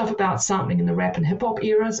lot of stuff about sampling in the rap and hip hop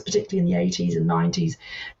eras, particularly in the 80s and 90s,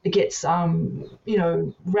 it gets,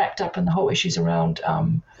 wrapped up in the whole issues around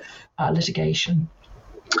litigation.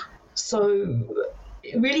 So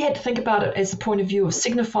really had to think about it as the point of view of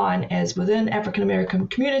signifying as within African American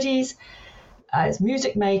communities, as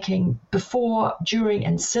music making before, during,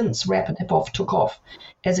 and since rap and hip hop took off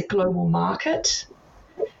as a global market,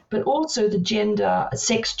 but also the gender,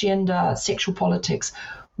 sexual politics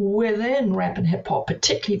within rap and hip hop,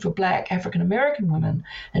 particularly for Black African American women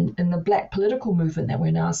and the Black political movement that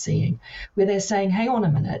we're now seeing, where they're saying, hang on a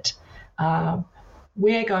minute,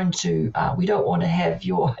 we don't want to have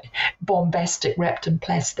your bombastic wrapped in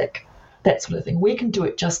plastic, that sort of thing. We can do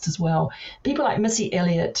it just as well. People like Missy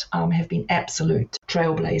Elliott have been absolute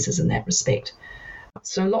trailblazers in that respect.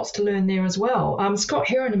 So lots to learn there as well.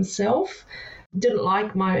 Scott-Heron himself didn't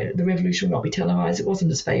like The Revolution Will Not Be Televised. It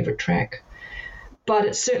wasn't his favorite track. But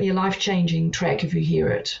it's certainly a life-changing track if you hear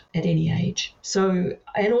it at any age. So,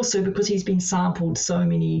 and also because he's been sampled so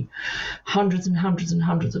many hundreds and hundreds and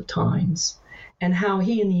hundreds of times, and how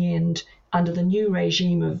he, in the end, under the new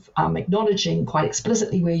regime of acknowledging quite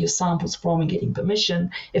explicitly where your sample's from and getting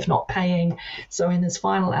permission, if not paying. So in this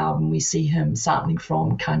final album, we see him sampling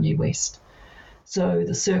from Kanye West. So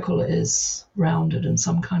the circle is rounded in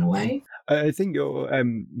some kind of way. I think your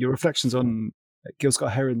reflections on Gil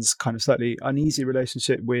Scott-Heron's kind of slightly uneasy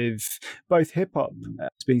relationship with both hip hop,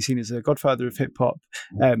 being seen as a godfather of hip hop,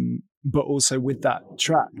 but also with that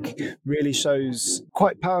track, really shows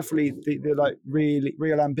quite powerfully the like really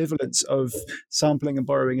real ambivalence of sampling and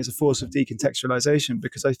borrowing as a force of decontextualization.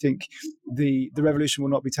 Because I think the Revolution Will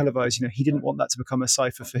Not Be Televised. He didn't want that to become a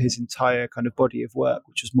cipher for his entire kind of body of work,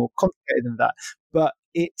 which was more complicated than that. But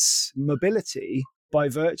its mobility, by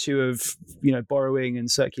virtue of borrowing and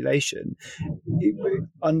circulation, it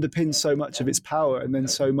underpins so much of its power, and then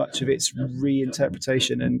so much of its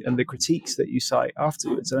reinterpretation and the critiques that you cite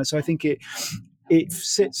afterwards. And so I think it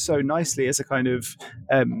sits so nicely as a kind of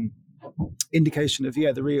indication of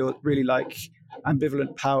the really like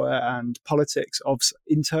ambivalent power and politics of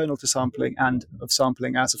internal to sampling and of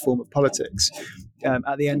sampling as a form of politics.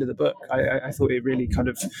 At the end of the book, I thought it really kind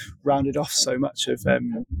of rounded off so much of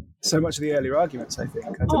the earlier arguments, I think.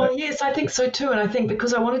 Yes, I think so too. And I think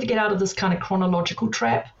because I wanted to get out of this kind of chronological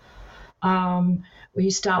trap, where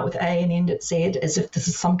you start with A and end at Z as if this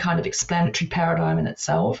is some kind of explanatory paradigm in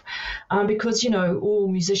itself. Because, all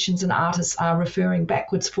musicians and artists are referring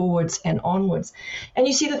backwards, forwards, and onwards. And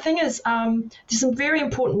you see, the thing is, there's some very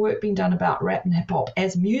important work being done about rap and hip hop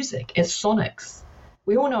as music, as sonics.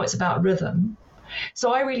 We all know it's about rhythm.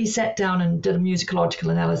 So I really sat down and did a musicological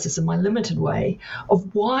analysis in my limited way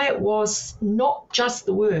of why it was not just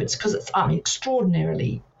the words, because it's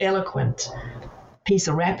extraordinarily eloquent piece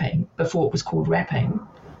of rapping before it was called rapping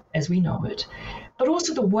as we know it, but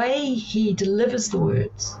also the way he delivers the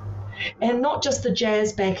words, and not just the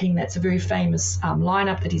jazz backing. That's a very famous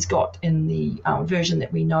lineup that he's got in the version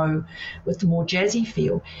that we know with the more jazzy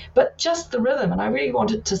feel, but just the rhythm. And I really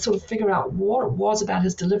wanted to sort of figure out what it was about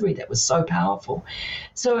his delivery that was so powerful.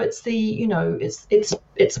 So it's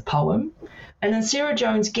it's a poem, and then Sarah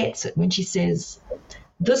Jones gets it when she says,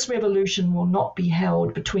 "This revolution will not be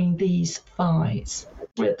held between these thighs.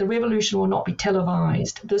 The revolution will not be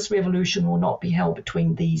televised. This revolution will not be held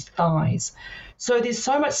between these thighs." So there's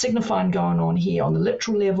so much signifying going on here on the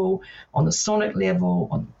literal level, on the sonic level,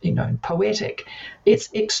 on poetic. It's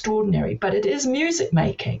extraordinary, but it is music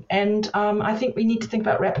making, and I think we need to think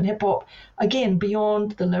about rap and hip hop again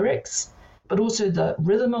beyond the lyrics, but also the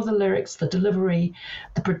rhythm of the lyrics, the delivery,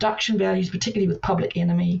 the production values, particularly with Public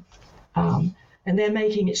Enemy. And they're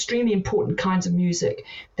making extremely important kinds of music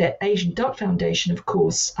that Asian Dub Foundation, of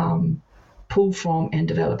course, pull from and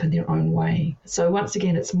develop in their own way. So once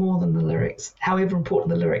again, it's more than the lyrics, however important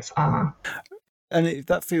the lyrics are. And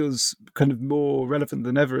that feels kind of more relevant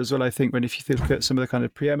than ever as well, I think, if you look at some of the kind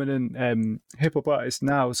of preeminent hip-hop artists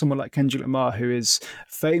now, someone like Kendrick Lamar, who is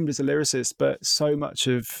famed as a lyricist, but so much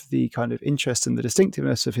of the kind of interest and the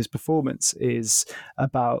distinctiveness of his performance is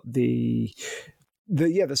about the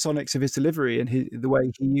sonics of his delivery and the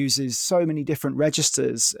way he uses so many different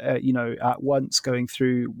registers, at once going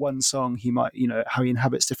through one song. He might, how he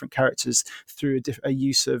inhabits different characters through a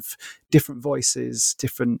use of different voices,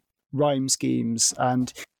 different rhyme schemes,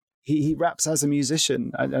 and he raps as a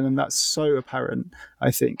musician, and that's so apparent,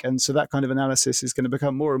 I think. And so that kind of analysis is going to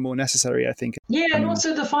become more and more necessary, I think. Yeah, and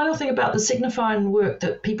also the final thing about the signifying work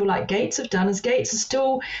that people like Gates have done is Gates is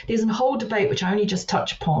still, there's a whole debate, which I only just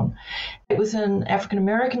touch upon, within African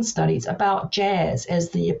American studies about jazz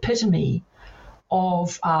as the epitome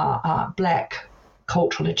of Black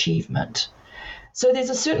cultural achievement. So there's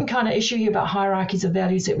a certain kind of issue here about hierarchies of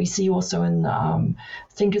values that we see also in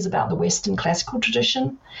thinkers about the Western classical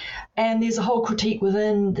tradition. And there's a whole critique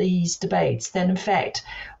within these debates that, in fact,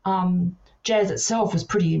 jazz itself was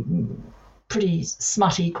pretty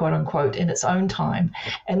smutty, quote unquote, in its own time.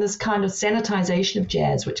 And this kind of sanitization of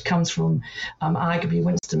jazz, which comes from arguably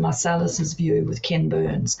Winston Marsalis's view with Ken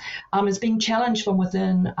Burns, is being challenged from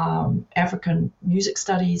within African music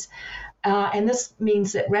studies. And this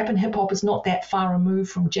means that rap and hip hop is not that far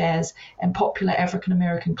removed from jazz and popular African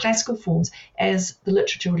American classical forms as the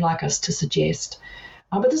literature would like us to suggest.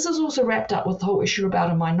 But this is also wrapped up with the whole issue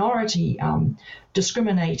about a minority,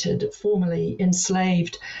 discriminated, formerly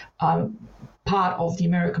enslaved part of the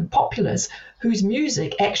American populace whose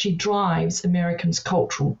music actually drives Americans'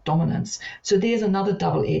 cultural dominance. So there's another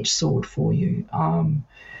double-edged sword for you.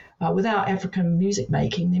 Without African music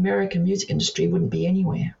making, the American music industry wouldn't be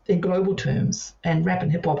anywhere in global terms. And rap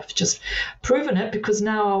and hip hop have just proven it, because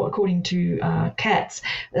now, according to Katz,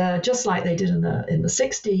 just like they did in the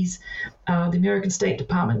 60s, the American State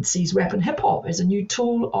Department sees rap and hip hop as a new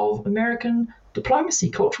tool of American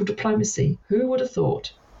diplomacy, cultural diplomacy. Who would have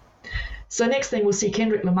thought? So next thing, we'll see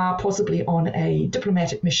Kendrick Lamar possibly on a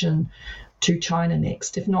diplomatic mission to China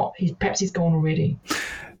next. If not, perhaps he's gone already.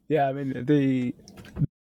 Yeah, I mean,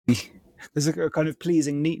 there's a kind of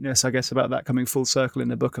pleasing neatness, I guess, about that coming full circle in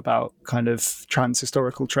the book about kind of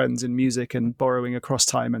trans-historical trends in music and borrowing across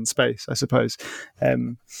time and space, I suppose,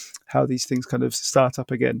 how these things kind of start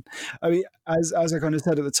up again. I mean, as I kind of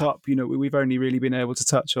said at the top, we've only really been able to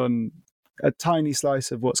touch on a tiny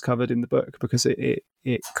slice of what's covered in the book, because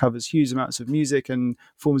it covers huge amounts of music and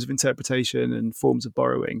forms of interpretation and forms of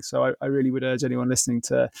borrowing. So I really would urge anyone listening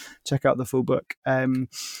to check out the full book.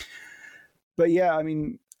 But yeah, I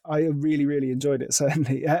mean, I really, really enjoyed it,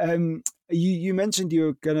 certainly. You mentioned you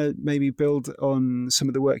were going to maybe build on some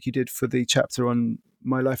of the work you did for the chapter on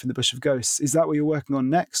My Life in the Bush of Ghosts. Is that what you're working on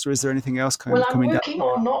next, or is there anything else I'm working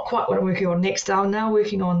on not quite what I'm working on next. I'm now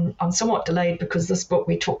working on, I'm somewhat delayed because this book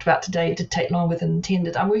we talked about today did take longer than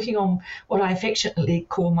intended. I'm working on what I affectionately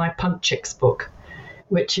call my Punk Chicks book,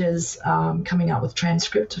 which is coming out with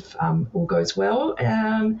transcript if all goes well,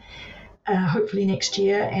 hopefully next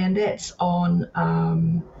year, and that's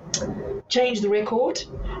on Change the Record,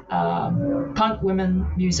 Punk Women,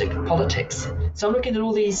 Music, Politics. So I'm looking at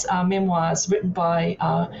all these memoirs written by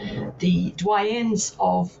the doyens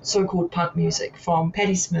of so-called punk music, from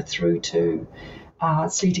Patti Smith through to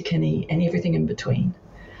Sleater Kinney and everything in between.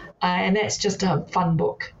 And that's just a fun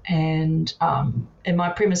book. And my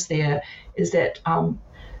premise there is that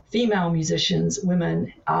female musicians,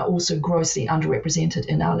 women, are also grossly underrepresented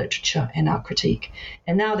in our literature and our critique.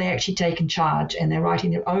 And now they're actually taking charge and they're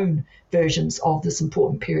writing their own versions of this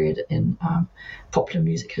important period in popular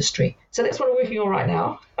music history. So that's what I'm working on right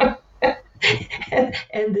now.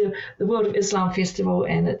 and the World of Islam Festival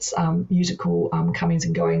and its musical comings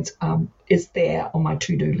and goings is there on my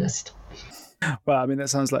to-do list. Well, I mean, that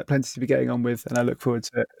sounds like plenty to be getting on with, and I look forward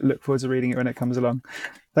to reading it when it comes along.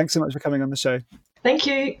 Thanks so much for coming on the show. Thank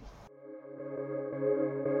you.